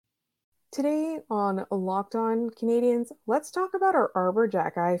Today on Locked On Canadiens, let's talk about our Arber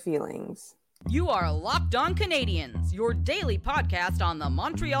Xhekaj feelings. You are Locked On Canadiens, your daily podcast on the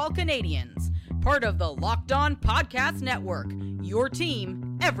Montreal Canadiens, part of the Locked On Podcast Network, your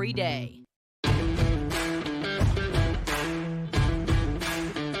team every day.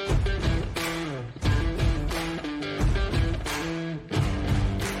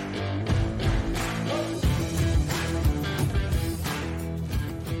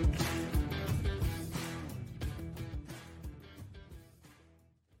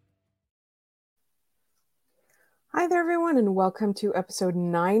 Hi there, everyone, and welcome to episode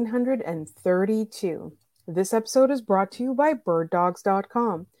 932. This episode is brought to you by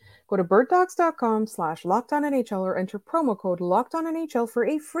birddogs.com. Go to birddogs.com/LockedOnNHL or enter promo code LockedOnNHL for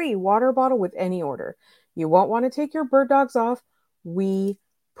a free water bottle with any order. You won't want to take your bird dogs off. We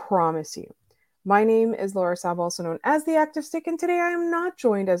promise you. My name is Laura Sab, also known as the Active Stick, and today I am not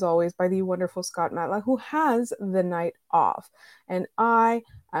joined, as always, by the wonderful Scott Matla, who has the night off. And I'm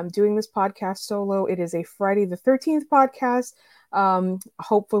doing this podcast solo. It is a Friday the 13th podcast.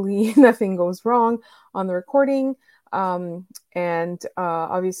 Hopefully nothing goes wrong on the recording. Obviously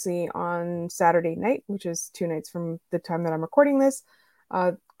on Saturday night, which is 2 nights from the time that I'm recording this,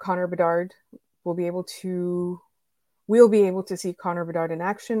 Connor Bedard we'll be able to see Connor Bedard in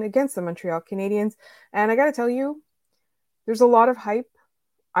action against the Montreal Canadiens. And I got to tell you, there's a lot of hype.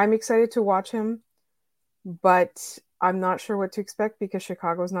 I'm excited to watch him, but I'm not sure what to expect because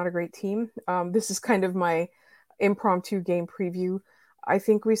Chicago is not a great team. This is kind of my impromptu game preview. I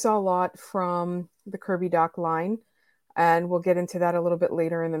think we saw a lot from the Kirby Dach line, and we'll get into that a little bit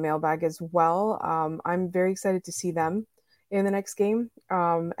later in the mailbag as well. I'm very excited to see them in the next game.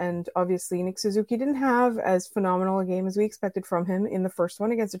 And obviously, Nick Suzuki didn't have as phenomenal a game as we expected from him in the first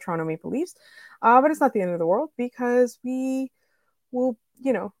one against the Toronto Maple Leafs. But it's not the end of the world because we will,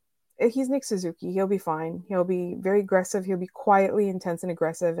 he's Nick Suzuki. He'll be fine. He'll be very aggressive. He'll be quietly intense and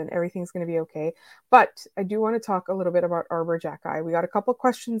aggressive, and everything's going to be okay. But I do want to talk a little bit about Arber Xhekaj. We got a couple of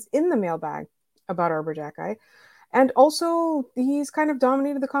questions in the mailbag about Arber Xhekaj. And also, he's kind of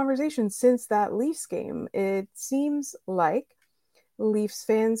dominated the conversation since that Leafs game. It seems like Leafs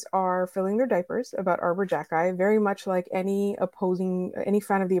fans are filling their diapers about Arber Xhekaj, very much like any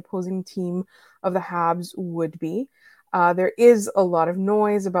fan of the opposing team of the Habs would be. There is a lot of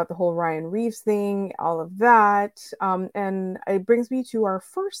noise about the whole Ryan Reeves thing, all of that. And it brings me to our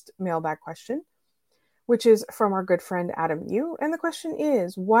first mailbag question, which is from our good friend Adam Yu. And the question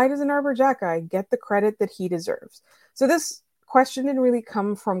is, why doesn't Arber Xhekaj get the credit that he deserves? So this question didn't really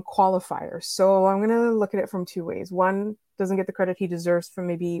come from qualifiers. So I'm going to look at it from two ways. One, doesn't get the credit he deserves from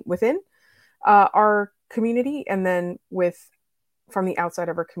maybe within our community, and then from the outside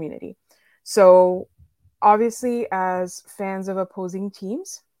of our community. So obviously, as fans of opposing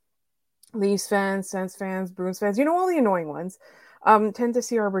teams, Leafs fans, Sens fans, Bruins fans, all the annoying ones, tend to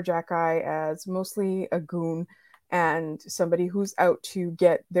see Arber Xhekaj as mostly a goon and somebody who's out to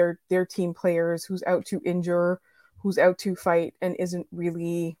get their team players, who's out to injure, who's out to fight, and isn't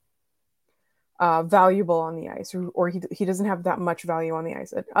really valuable on the ice, or he doesn't have that much value on the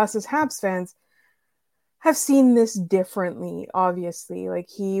ice. And us as Habs fans have seen this differently, obviously. Like,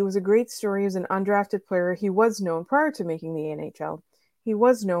 he was a great story. He was an undrafted player. He was known, prior to making the NHL, he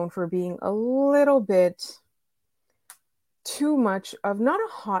was known for being a little bit too much of, not a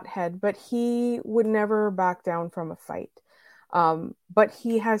hothead, but he would never back down from a fight. But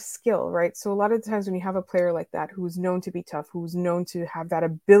he has skill, right? So a lot of times when you have a player like that who's known to be tough, who's known to have that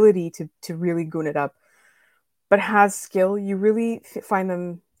ability to really goon it up, but has skill, you really find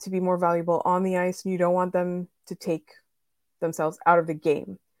them to be more valuable on the ice, and you don't want them to take themselves out of the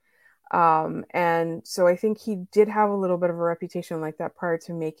game. And so I think he did have a little bit of a reputation like that prior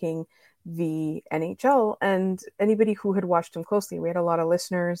to making the NHL. And anybody who had watched him closely, we had a lot of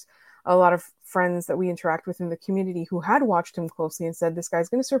listeners, a lot of friends that we interact with in the community who had watched him closely and said, this guy's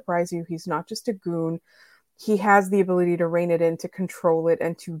going to surprise you. He's not just a goon. He has the ability to rein it in, to control it,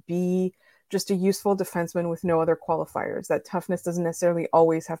 and to be just a useful defenseman with no other qualifiers. That toughness doesn't necessarily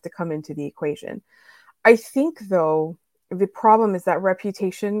always have to come into the equation. I think, though, the problem is that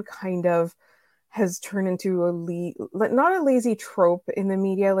reputation kind of has turned into not a lazy trope in the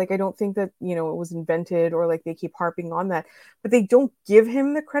media. Like, I don't think that, it was invented, or like they keep harping on that, but they don't give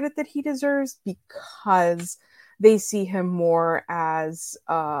him the credit that he deserves because they see him more as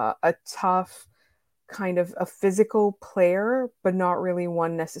a tough, kind of a physical player, but not really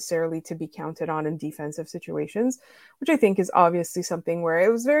one necessarily to be counted on in defensive situations, which I think is obviously something where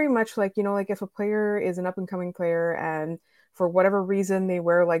it was very much like, like if a player is an up and coming player and for whatever reason they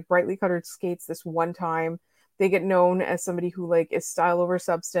wear like brightly colored skates this one time, They get known as somebody who like is style over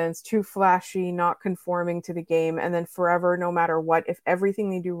substance, too flashy, not conforming to the game, and then forever, no matter what, if everything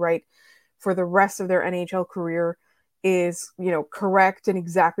they do right for the rest of their NHL career is, correct and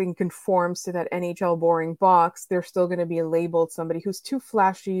exactly and conforms to that NHL boring box, they're still going to be labeled somebody who's too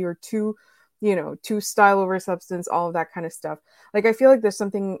flashy or too style over substance, all of that kind of stuff. Like, I feel like there's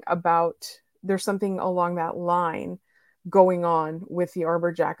something along that line going on with the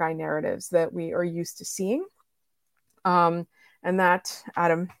Arber Xhekaj narratives that we are used to seeing. And that,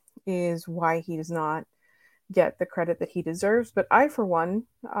 Adam, is why he does not get the credit that he deserves. But I, for one,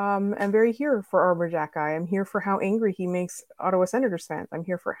 am very here for Arber Xhekaj. I'm here for how angry he makes Ottawa Senators fans. I'm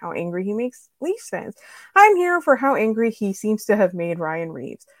here for how angry he makes Leafs fans. I'm here for how angry he seems to have made Ryan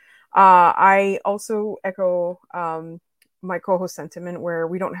Reeves. I also echo my co-host sentiment where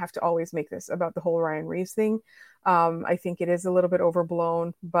we don't have to always make this about the whole Ryan Reeves thing. I think it is a little bit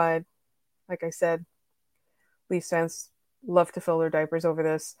overblown, but like I said, Leafs fans love to fill their diapers over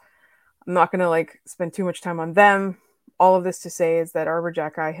this. I'm not going to spend too much time on them. All of this to say is that Arber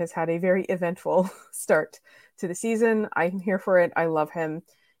Xhekaj has had a very eventful start to the season. I'm here for it. I love him.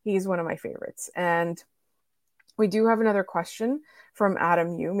 He's one of my favorites. And we do have another question from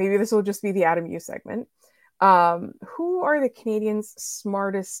Adam U. Maybe this will just be the Adam U segment. Who are the Canadiens'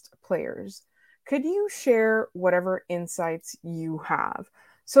 smartest players? Could you share whatever insights you have?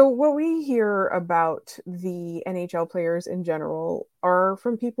 So what we hear about the NHL players in general are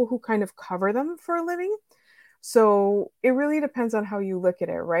from people who kind of cover them for a living. So it really depends on how you look at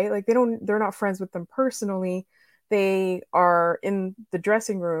it, right? Like they're not friends with them personally. They are in the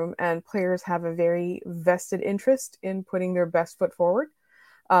dressing room, and players have a very vested interest in putting their best foot forward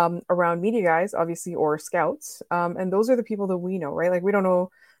around media guys, obviously, or scouts. And those are the people that we know, right? Like we don't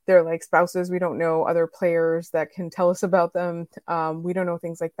know their spouses. We don't know other players that can tell us about them. We don't know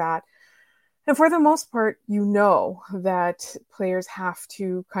things like that. And for the most part, that players have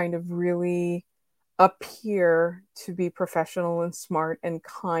to kind of really appear to be professional and smart and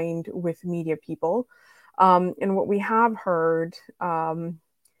kind with media people. And what we have heard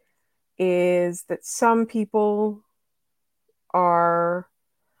is that some people are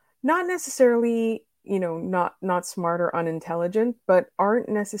not necessarily not smart or unintelligent, but aren't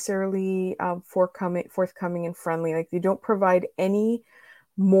necessarily forthcoming and friendly. Like they don't provide any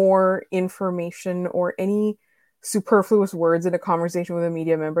more information or any superfluous words in a conversation with a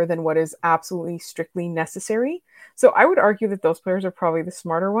media member than what is absolutely strictly necessary. So I would argue that those players are probably the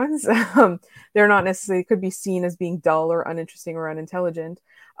smarter ones. They're not necessarily, could be seen as being dull or uninteresting or unintelligent.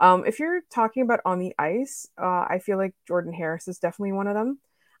 If you're talking about on the ice, I feel like Jordan Harris is definitely one of them.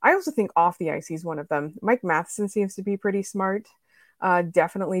 I also think off the ice, he's one of them. Mike Matheson seems to be pretty smart.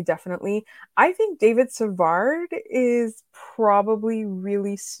 Definitely. I think David Savard is probably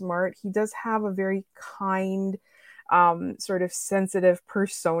really smart. He does have a very kind, sort of sensitive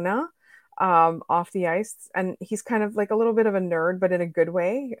persona off the ice. And he's kind of like a little bit of a nerd, but in a good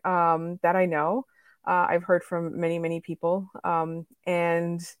way, that I know. I've heard from many, many people.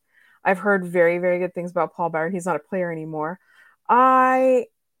 And I've heard very, very good things about Paul Byron. He's not a player anymore. I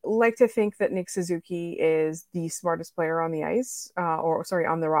like to think that Nick Suzuki is the smartest player on the ice,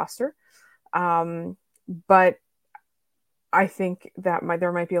 on the roster. But I think that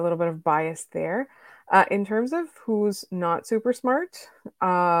there might be a little bit of bias there. In terms of who's not super smart,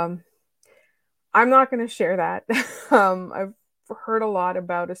 I'm not going to share that. I've heard a lot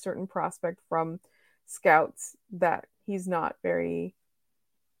about a certain prospect from scouts that he's not very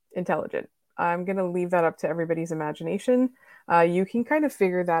intelligent. I'm going to leave that up to everybody's imagination. You can kind of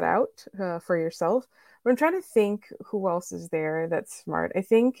figure that out for yourself. But I'm trying to think who else is there that's smart. I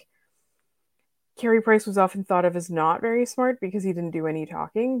think Carey Price was often thought of as not very smart because he didn't do any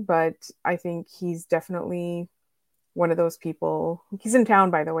talking, but I think he's definitely one of those people. He's in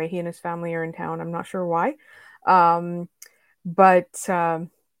town, by the way. He and his family are in town. I'm not sure why. But I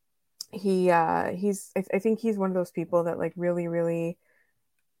think he's one of those people that really, really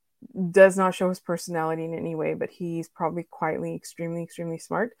does not show his personality in any way, but he's probably quietly extremely, extremely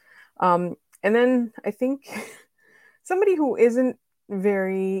smart. And then I think somebody who doesn't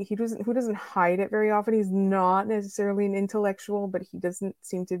hide it very often. He's not necessarily an intellectual, but he doesn't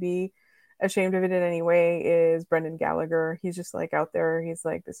seem to be ashamed of it in any way, is Brendan Gallagher. He's just out there. He's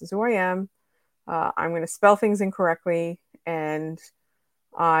like, this is who I am. I'm going to spell things incorrectly, and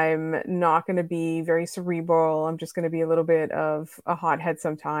I'm not going to be very cerebral. I'm just going to be a little bit of a hothead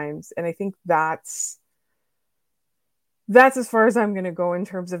sometimes. And I think that's that's as far as I'm going to go in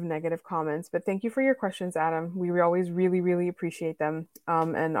terms of negative comments. But thank you for your questions, Adam. We always really, really appreciate them.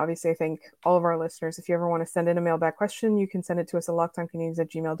 And obviously, I thank all of our listeners. If you ever want to send in a mailbag question, you can send it to us at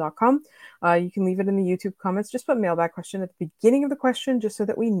lockedoncanadians@gmail.com. You can leave it in the YouTube comments. Just put mailbag question at the beginning of the question, just so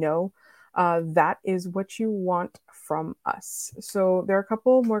that we know that is what you want from us. So there are a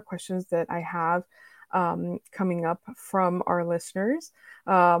couple more questions that I have coming up from our listeners.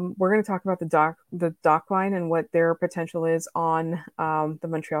 We're going to talk about the dock line and what their potential is on the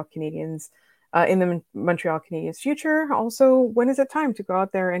Montreal Canadiens in the Montreal Canadiens future. Also, when is it time to go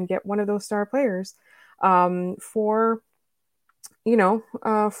out there and get one of those star players for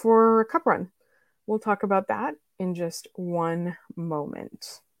a cup run? We'll talk about that in just one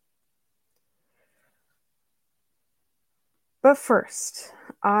moment. But first,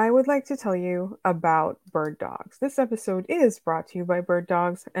 I would like to tell you about Bird Dogs. This episode is brought to you by Bird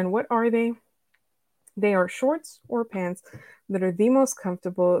Dogs. And what are they? They are shorts or pants that are the most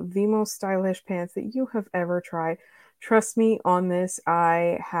comfortable, the most stylish pants that you have ever tried. Trust me on this.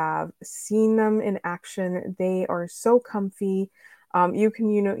 I have seen them in action. They are so comfy. You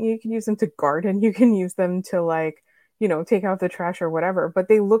can use them to garden. You can use them to take out the trash or whatever, but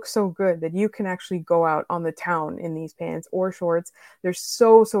they look so good that you can actually go out on the town in these pants or shorts. They're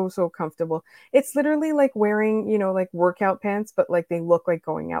so, so, so comfortable. It's literally like wearing, workout pants, but like they look like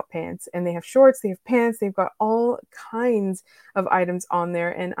going out pants. And they have shorts, they have pants, they've got all kinds of items on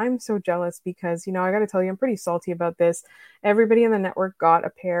there. And I'm so jealous because, I got to tell you, I'm pretty salty about this. Everybody in the network got a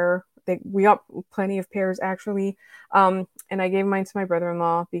pair. We got plenty of pairs actually. And I gave mine to my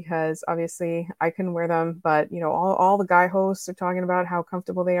brother-in-law because obviously I couldn't wear them, but all the guy hosts are talking about how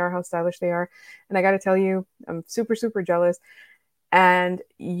comfortable they are, how stylish they are. And I got to tell you, I'm super, super jealous. And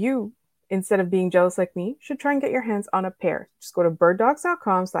you, instead of being jealous like me, should try and get your hands on a pair. Just go to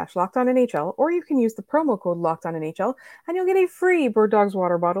birddogs.com/lockedonnhl, or you can use the promo code lockedonnhl and you'll get a free Bird Dogs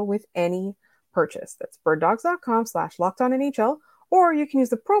water bottle with any purchase. That's birddogs.com/lockedonnhl. Or you can use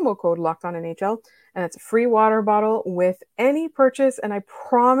the promo code LOCKEDONNHL, and it's a free water bottle with any purchase. And I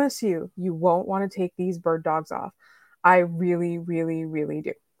promise you, you won't want to take these Bird Dogs off. I really, really, really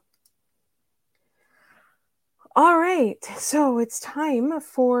do. All right, so it's time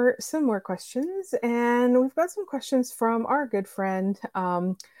for some more questions. And we've got some questions from our good friend,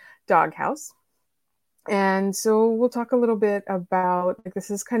 Doghouse. And so we'll talk a little bit about,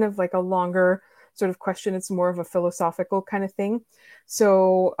 this is kind of like a longer sort of question. It's more of a philosophical kind of thing.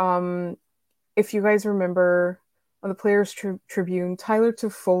 So if you guys remember on the Players Tribune, Tyler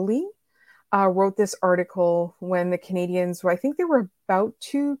Toffoli wrote this article when the Canadiens, I think they were about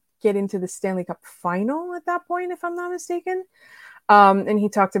to get into the Stanley Cup final at that point, if I'm not mistaken. And he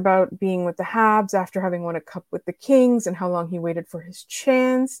talked about being with the Habs after having won a cup with the Kings and how long he waited for his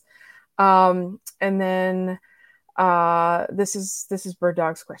chance. And then this is Bird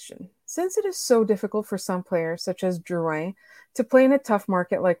Dog's question. Since it is so difficult for some players, such as Drouin, to play in a tough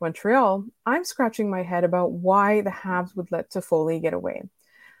market like Montreal, I'm scratching my head about why the Habs would let Toffoli get away.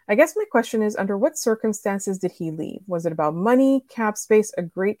 I guess my question is, under what circumstances did he leave? Was it about money, cap space, a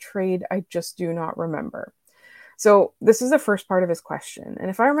great trade? I just do not remember. So this is the first part of his question. And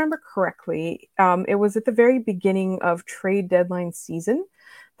if I remember correctly, it was at the very beginning of trade deadline season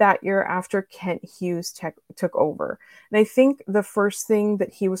that year after Kent Hughes took over. And I think the first thing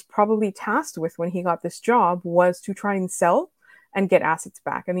that he was probably tasked with when he got this job was to try and sell and get assets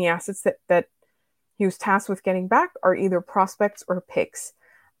back. And the assets that he was tasked with getting back are either prospects or picks.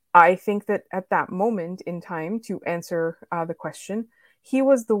 I think that at that moment in time, to answer the question, he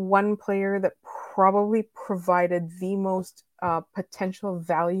was the one player that probably provided the most potential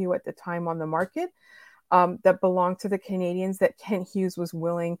value at the time on the market. That belonged to the Canadiens that Kent Hughes was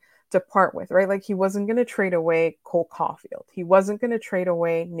willing to part with, right? Like he wasn't going to trade away Cole Caulfield. He wasn't going to trade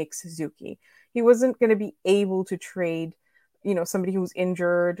away Nick Suzuki. He wasn't going to be able to trade, somebody who was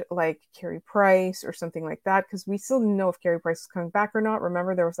injured like Carey Price or something like that, because we still didn't know if Carey Price was coming back or not.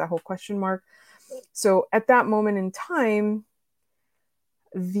 Remember, there was that whole question mark. So at that moment in time,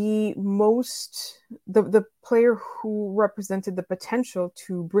 the player who represented the potential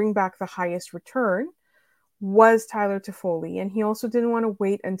to bring back the highest return was Tyler Toffoli. And he also didn't want to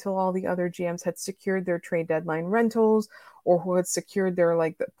wait until all the other GMs had secured their trade deadline rentals or who had secured their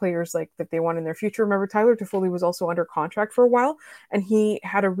the players that they want in their future. Remember, Tyler Toffoli was also under contract for a while, and he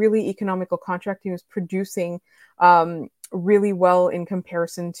had a really economical contract. He was producing really well in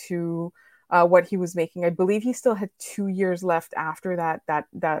comparison to what he was making. I believe he still had 2 years left after that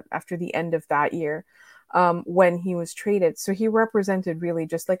after the end of that year when he was traded. So he represented really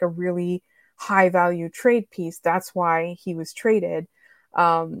just like a really high value trade piece. That's why he was traded.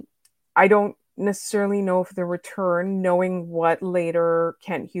 I don't necessarily know if the return, knowing what later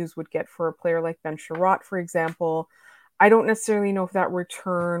Kent Hughes would get for a player like Ben Sherratt, for example, I don't necessarily know if that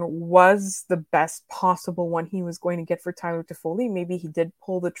return was the best possible one he was going to get for Tyler Toffoli. Maybe he did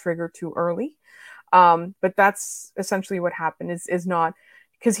pull the trigger too early. But that's essentially what happened is not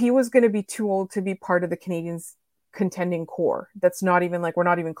because he was going to be too old to be part of the Canadiens contending core. That's not even like, we're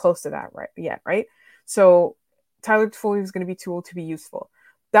not even close to that yet. Right. So Tyler Toffoli was going to be too old to be useful.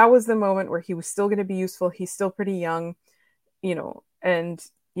 That was the moment where he was still going to be useful. He's still pretty young, and,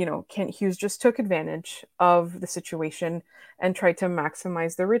 Kent Hughes just took advantage of the situation and tried to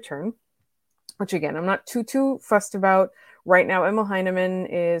maximize the return, which again, I'm not too fussed about. Right now, Emil Heineman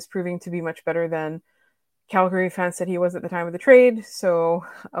is proving to be much better than Calgary fans said he was at the time of the trade. So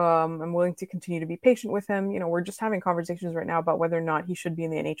I'm willing to continue to be patient with him. We're just having conversations right now about whether or not he should be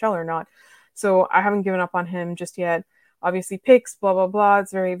in the NHL or not. So I haven't given up on him just yet. Obviously, picks, blah, blah, blah.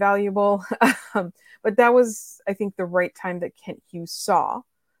 It's very valuable. But that was, I think, the right time that Kent Hughes saw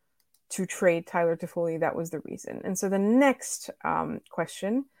to trade Tyler Toffoli. That was the reason. And so the next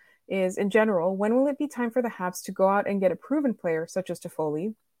question is, in general, when will it be time for the Habs to go out and get a proven player such as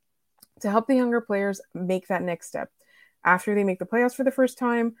Toffoli to help the younger players make that next step? After they make the playoffs for the first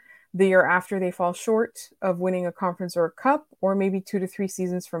time, the year after they fall short of winning a conference or a cup, or maybe 2 to 3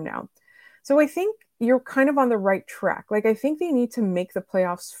 seasons from now. So I think you're kind of on the right track. Like, I think they need to make the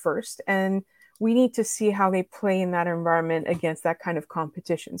playoffs first, and we need to see how they play in that environment against that kind of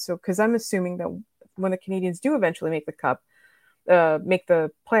competition. So, because I'm assuming that when the Canadiens do eventually make the cup, make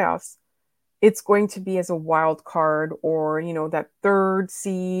the playoffs, it's going to be as a wild card, or that third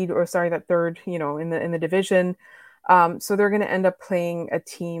seed, or that third in the division. So they're going to end up playing a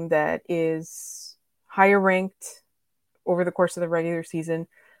team that is higher ranked over the course of the regular season,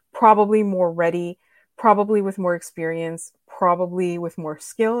 probably more ready, probably with more experience, probably with more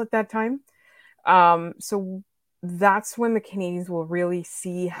skill at that time. So that's when the Canadiens will really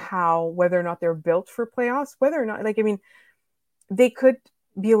see whether or not they're built for playoffs, whether or not, they could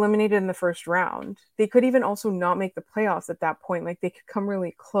be eliminated in the first round. They could even also not make the playoffs at that point. Like, they could come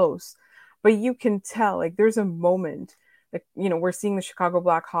really close, but you can tell, there's a moment that, we're seeing the Chicago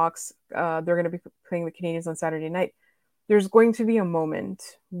Blackhawks. They're going to be playing the Canadiens on Saturday night. There's going to be a moment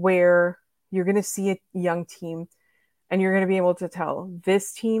where you're going to see a young team and you're going to be able to tell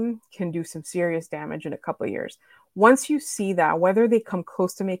this team can do some serious damage in a couple of years. Once you see that, whether they come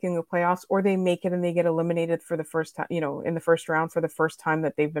close to making the playoffs or they make it and they get eliminated for the first time, in the first round for the first time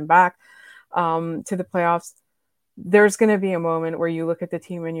that they've been back to the playoffs, there's going to be a moment where you look at the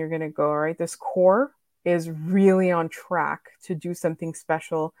team and you're going to go, all right, this core is really on track to do something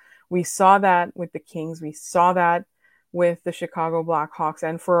special. We saw that with the Kings. We saw that with the Chicago Blackhawks,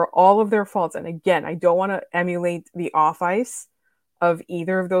 and for all of their faults. And again, I don't want to emulate the off ice of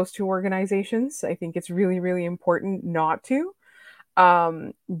either of those two organizations. I think it's really, really important not to.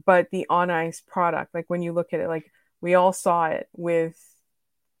 But the on ice product, when you look at it, we all saw it with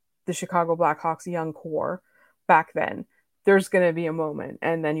the Chicago Blackhawks young core back then. There's going to be a moment,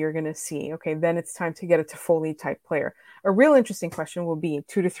 and then you're going to see, okay, then it's time to get a Toffoli type player. A real interesting question will be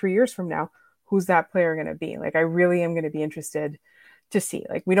 2 to 3 years from now, who's that player going to be? I really am going to be interested to see.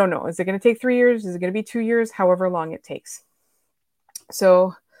 We don't know. Is it going to take 3 years? Is it going to be 2 years? However long it takes.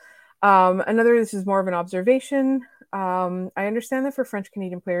 So this is more of an observation. I understand that for French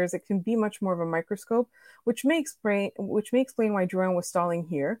Canadian players, it can be much more of a microscope, which may explain why Drouin was stalling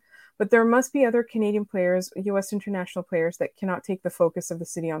here. But there must be other Canadian players, U.S. international players, that cannot take the focus of the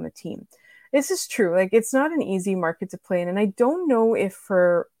city on the team. This is true. It's not an easy market to play in. And I don't know if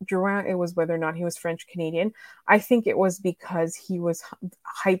for Drouin, it was whether or not he was French Canadian. I think it was because he was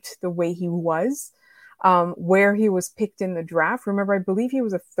hyped the way he was, where he was picked in the draft. Remember, I believe he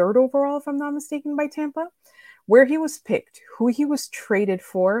was a 3rd overall, if I'm not mistaken, by Tampa. Where he was picked, who he was traded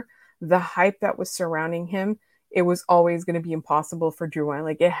for, the hype that was surrounding him, it was always going to be impossible for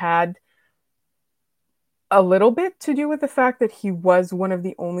Drouin. It had a little bit to do with the fact that he was one of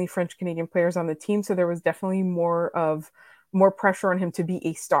the only French Canadian players on the team. So there was definitely more pressure on him to be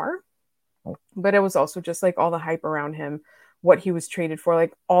a star, but it was also just all the hype around him, what he was traded for,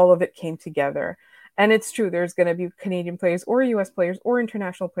 all of it came together. And it's true, there's going to be Canadian players or US players or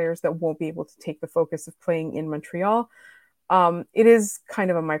international players that won't be able to take the focus of playing in Montreal. It is kind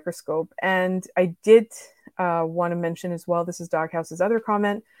of a microscope. And I did want to mention as well, this is Doghouse's other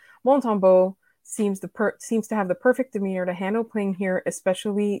comment, Montembeault seems to have the perfect demeanor to handle playing here,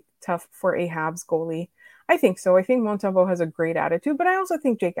 especially tough for a Habs goalie. I think so. I think Montembeault has a great attitude, but I also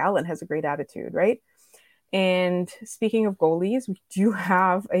think Jake Allen has a great attitude, right? And speaking of goalies, we do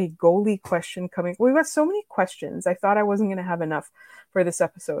have a goalie question coming. We've got so many questions. I thought I wasn't going to have enough, for this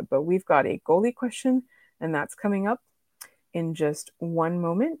episode. But we've got a goalie question, and that's coming up in just one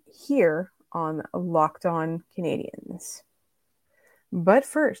moment here on Locked On Canadiens. But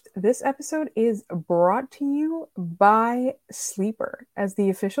first, this episode is brought to you by Sleeper. As the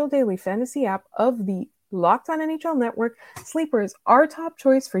official daily fantasy app of the Locked On NHL Network, Sleeper is our top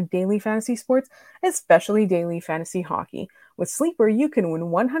choice for daily fantasy sports, especially daily fantasy hockey. With Sleeper, you can win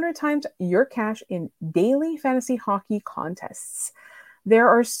 100 times your cash in daily fantasy hockey contests. There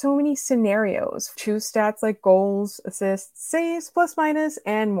are so many scenarios. Choose stats like goals, assists, saves, plus minus,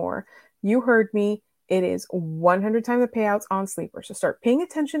 and more. You heard me. It is 100 times the payouts on Sleeper. So start paying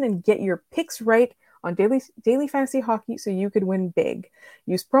attention and get your picks right on daily fantasy hockey so you could win big.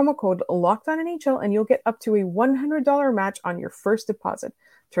 Use promo code LOCKEDONNHL and you'll get up to a $100 match on your first deposit.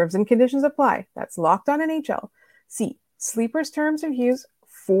 Terms and conditions apply. That's LOCKEDONNHL. See Sleeper's terms and views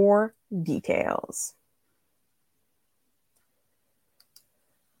for details.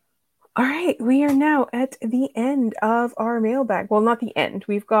 All right, we are now at the end of our mailbag. Well, not the end.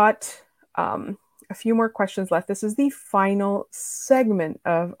 We've got a few more questions left. This is the final segment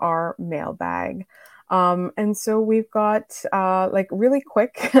of our mailbag. And so we've got, really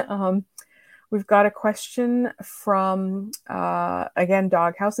quick, we've got a question from, again,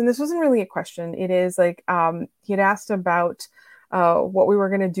 Doghouse. And this wasn't really a question. It is like, he had asked about what we were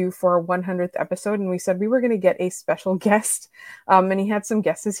going to do for our 100th episode. And we said we were going to get a special guest. And he had some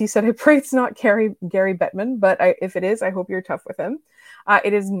guesses. He said, I pray it's not Gary Bettman, but if it is, I hope you're tough with him.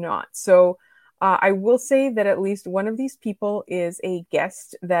 It is not. So I will say that at least one of these people is a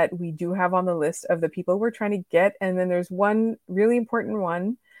guest that we do have on the list of the people we're trying to get. And then there's one really important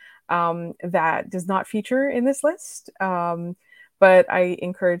one that does not feature in this list. But I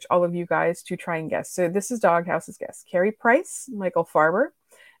encourage all of you guys to try and guess. So this is Doghouse's guess. Carey Price, Michael Farber,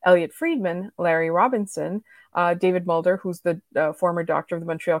 Elliot Friedman, Larry Robinson, David Mulder, who's the former doctor of the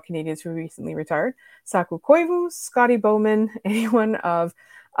Montreal Canadiens who recently retired, Saku Koivu, Scotty Bowman, anyone of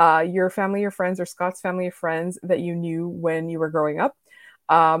your family or friends or Scott's family or friends that you knew when you were growing up.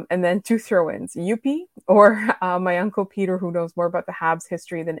 And then two throw-ins, Yuppie or my Uncle Peter, who knows more about the Habs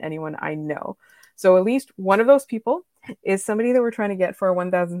history than anyone I know. So at least one of those people is somebody that we're trying to get for our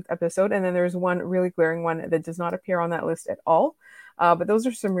 1000th episode. And then there's one really glaring one that does not appear on that list at all. But those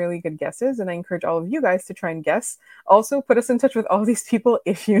are some really good guesses. And I encourage all of you guys to try and guess. Also, put us in touch with all these people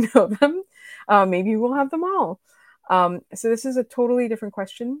if you know them. Maybe we'll have them all. So this is a totally different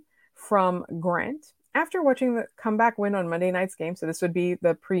question from Grant. After watching the comeback win on Monday night's game, so this would be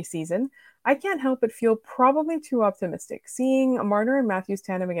the preseason, I can't help but feel probably too optimistic. Seeing Marner and Matthews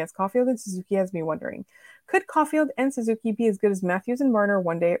tandem against Caulfield and Suzuki has me wondering, could Caulfield and Suzuki be as good as Matthews and Marner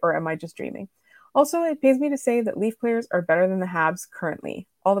one day, or am I just dreaming? Also, it pains me to say that Leaf players are better than the Habs currently.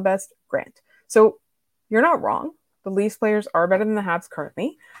 All the best, Grant. So you're not wrong. The Leafs players are better than the Habs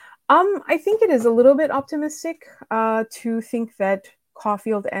currently. I think it is a little bit optimistic to think that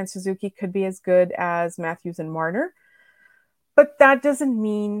Caulfield and Suzuki could be as good as Matthews and Marner. But that doesn't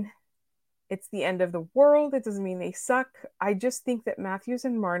mean it's the end of the world. It doesn't mean they suck. I just think that Matthews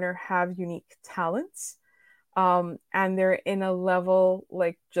and Marner have unique talents. And they're in a level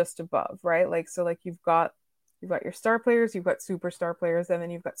like just above, right? Like, so like you've got your star players, you've got superstar players, and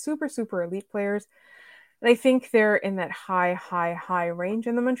then you've got super elite players. And I think they're in that high range.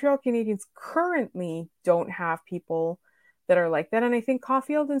 And the Montreal Canadiens currently don't have people that are like that. And I think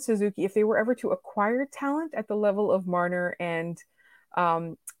Caulfield and Suzuki, if they were ever to acquire talent at the level of Marner and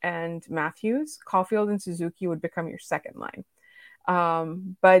Matthews, Caulfield and Suzuki would become your second line.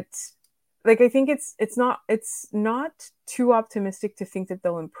 But like, I think it's not too optimistic to think that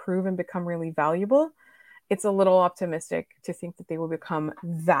they'll improve and become really valuable. It's a little optimistic to think that they will become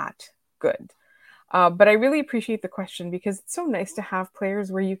that good. But I really appreciate the question because it's so nice to have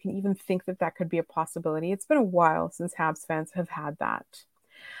players where you can even think that could be a possibility. It's been a while since Habs fans have had that.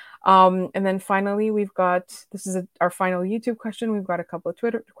 And then finally, this is our final YouTube question. We've got a couple of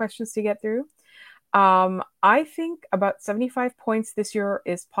Twitter questions to get through. I think about 75 points this year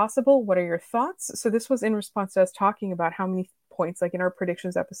is possible. What are your thoughts? So this was in response to us talking about how many points, like in our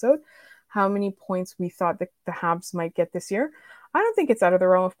predictions episode, how many points we thought that the Habs might get this year. I don't think it's out of the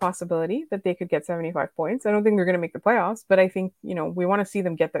realm of possibility that they could get 75 points. I don't think they're going to make the playoffs, but I think, we want to see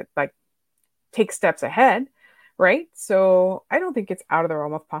them get take steps ahead, right? So I don't think it's out of the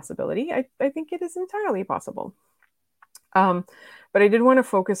realm of possibility. I think it is entirely possible. But I did want to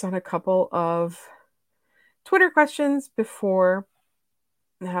focus on a couple of Twitter questions before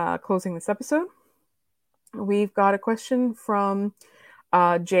closing this episode. We've got a question from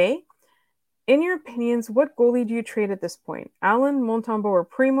Jay. In your opinions, what goalie do you trade at this point? Allen, Montembeault, or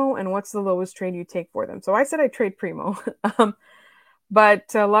Primo? And what's the lowest trade you take for them? So I said I'd trade Primo.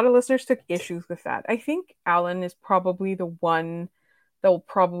 But a lot of listeners took issues with that. I think Allen is probably the one that will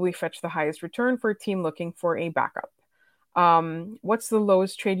probably fetch the highest return for a team looking for a backup. What's the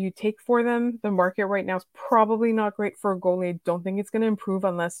lowest trade you take for them? The market right now is probably not great for a goalie. I don't think it's going to improve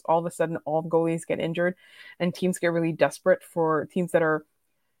unless all of a sudden all the goalies get injured and teams get really desperate. For teams that are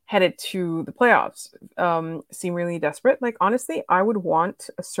headed to the playoffs seem really desperate. Like, honestly, I would want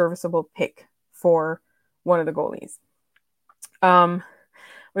a serviceable pick for one of the goalies.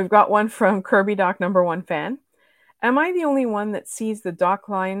 We've got one from Kirby Doc #1 fan. Am I the only one that sees the Doc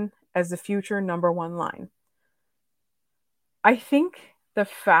line as the future #1 line? I think the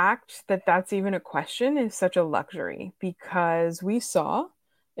fact that that's even a question is such a luxury, because we saw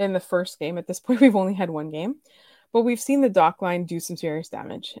in the first game, at this point we've only had one game, but we've seen the Doc line do some serious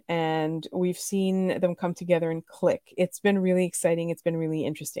damage, and we've seen them come together and click. It's been really exciting. It's been really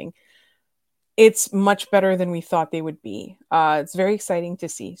interesting. It's much better than we thought they would be. It's very exciting to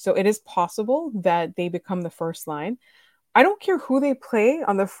see. So it is possible that they become the first line. I don't care who they play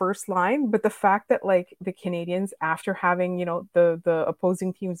on the first line, but the fact that, like, the Canadiens, after having, the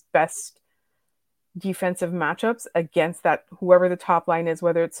opposing team's best defensive matchups against that, whoever the top line is,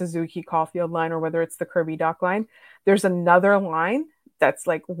 whether it's Suzuki Caulfield line or whether it's the Kirby Doc line, there's another line that's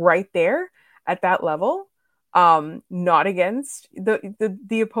like right there at that level. Not against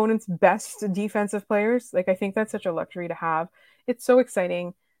the opponent's best defensive players. Like, I think that's such a luxury to have. It's so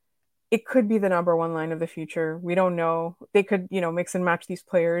exciting. It could be the #1 line of the future. We don't know. They could, mix and match these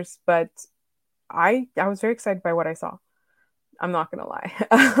players, but I was very excited by what I saw. I'm not going to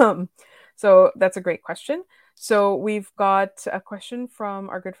lie. So that's a great question. So we've got a question from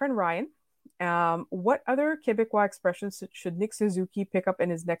our good friend Ryan. What other Quebecois expressions should Nick Suzuki pick up in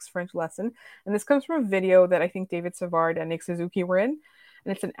his next French lesson? And this comes from a video that I think David Savard and Nick Suzuki were in.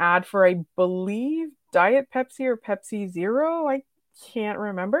 And it's an ad for, I believe, Diet Pepsi or Pepsi Zero. I can't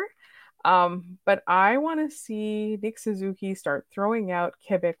remember. But I want to see Nick Suzuki start throwing out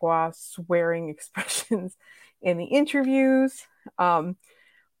Quebecois swearing expressions in the interviews,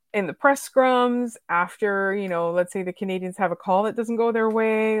 in the press scrums, after, let's say the Canadiens have a call that doesn't go their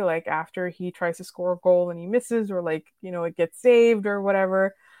way, like after he tries to score a goal and he misses, or like, it gets saved or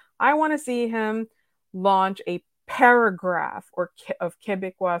whatever. I want to see him launch a paragraph of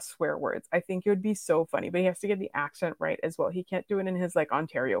Quebecois swear words. I think it would be so funny, but he has to get the accent right as well. He can't do it in his like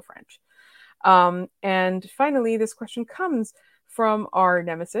Ontario French. And finally, this question comes from our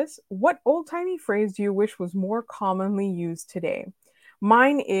nemesis. What old-timey phrase do you wish was more commonly used today?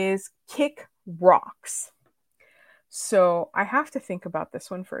 Mine is kick rocks. So I have to think about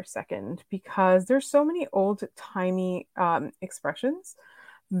this one for a second, because there's so many old-timey expressions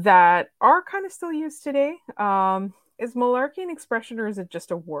that are kind of still used today. Is malarkey an expression, or is it just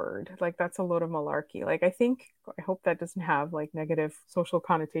a word? Like, that's a load of malarkey. Like, I hope that doesn't have like negative social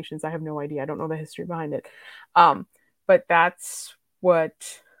connotations. I have no idea. I don't know the history behind it. But that's what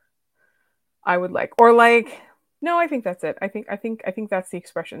I would like. Or like, no, I think that's it. I think that's the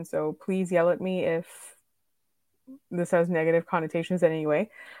expression. So please yell at me if this has negative connotations in any way.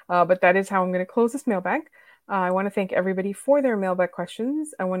 But that is how I'm going to close this mailbag. I want to thank everybody for their mailbag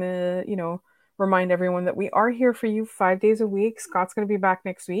questions. I want to, remind everyone that we are here for you 5 days a week. Scott's going to be back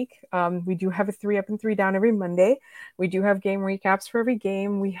next week. We do have a 3 up and 3 down every Monday. We do have game recaps for every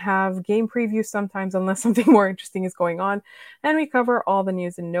game. We have game previews sometimes, unless something more interesting is going on. And we cover all the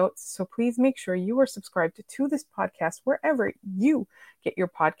news and notes. So please make sure you are subscribed to this podcast wherever you get your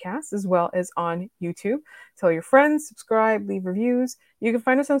podcasts, as well as on YouTube. Tell your friends, subscribe, leave reviews. You can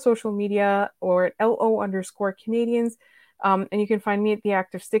find us on social media or at LO_Canadiens. And you can find me at The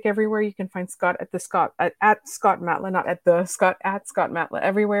Active Stick everywhere. You can find Scott at Scott Matla, not at the Scott, at Scott Matla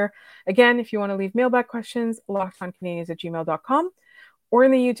everywhere. Again, if you want to leave mailbag questions, lockedoncanadiens@gmail.com, or in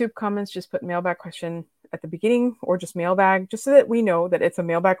the YouTube comments, just put mailbag question at the beginning, or just mailbag, just so that we know that it's a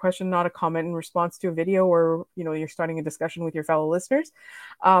mailbag question, not a comment in response to a video, or, you're starting a discussion with your fellow listeners.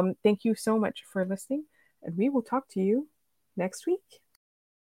 Thank you so much for listening, and we will talk to you next week.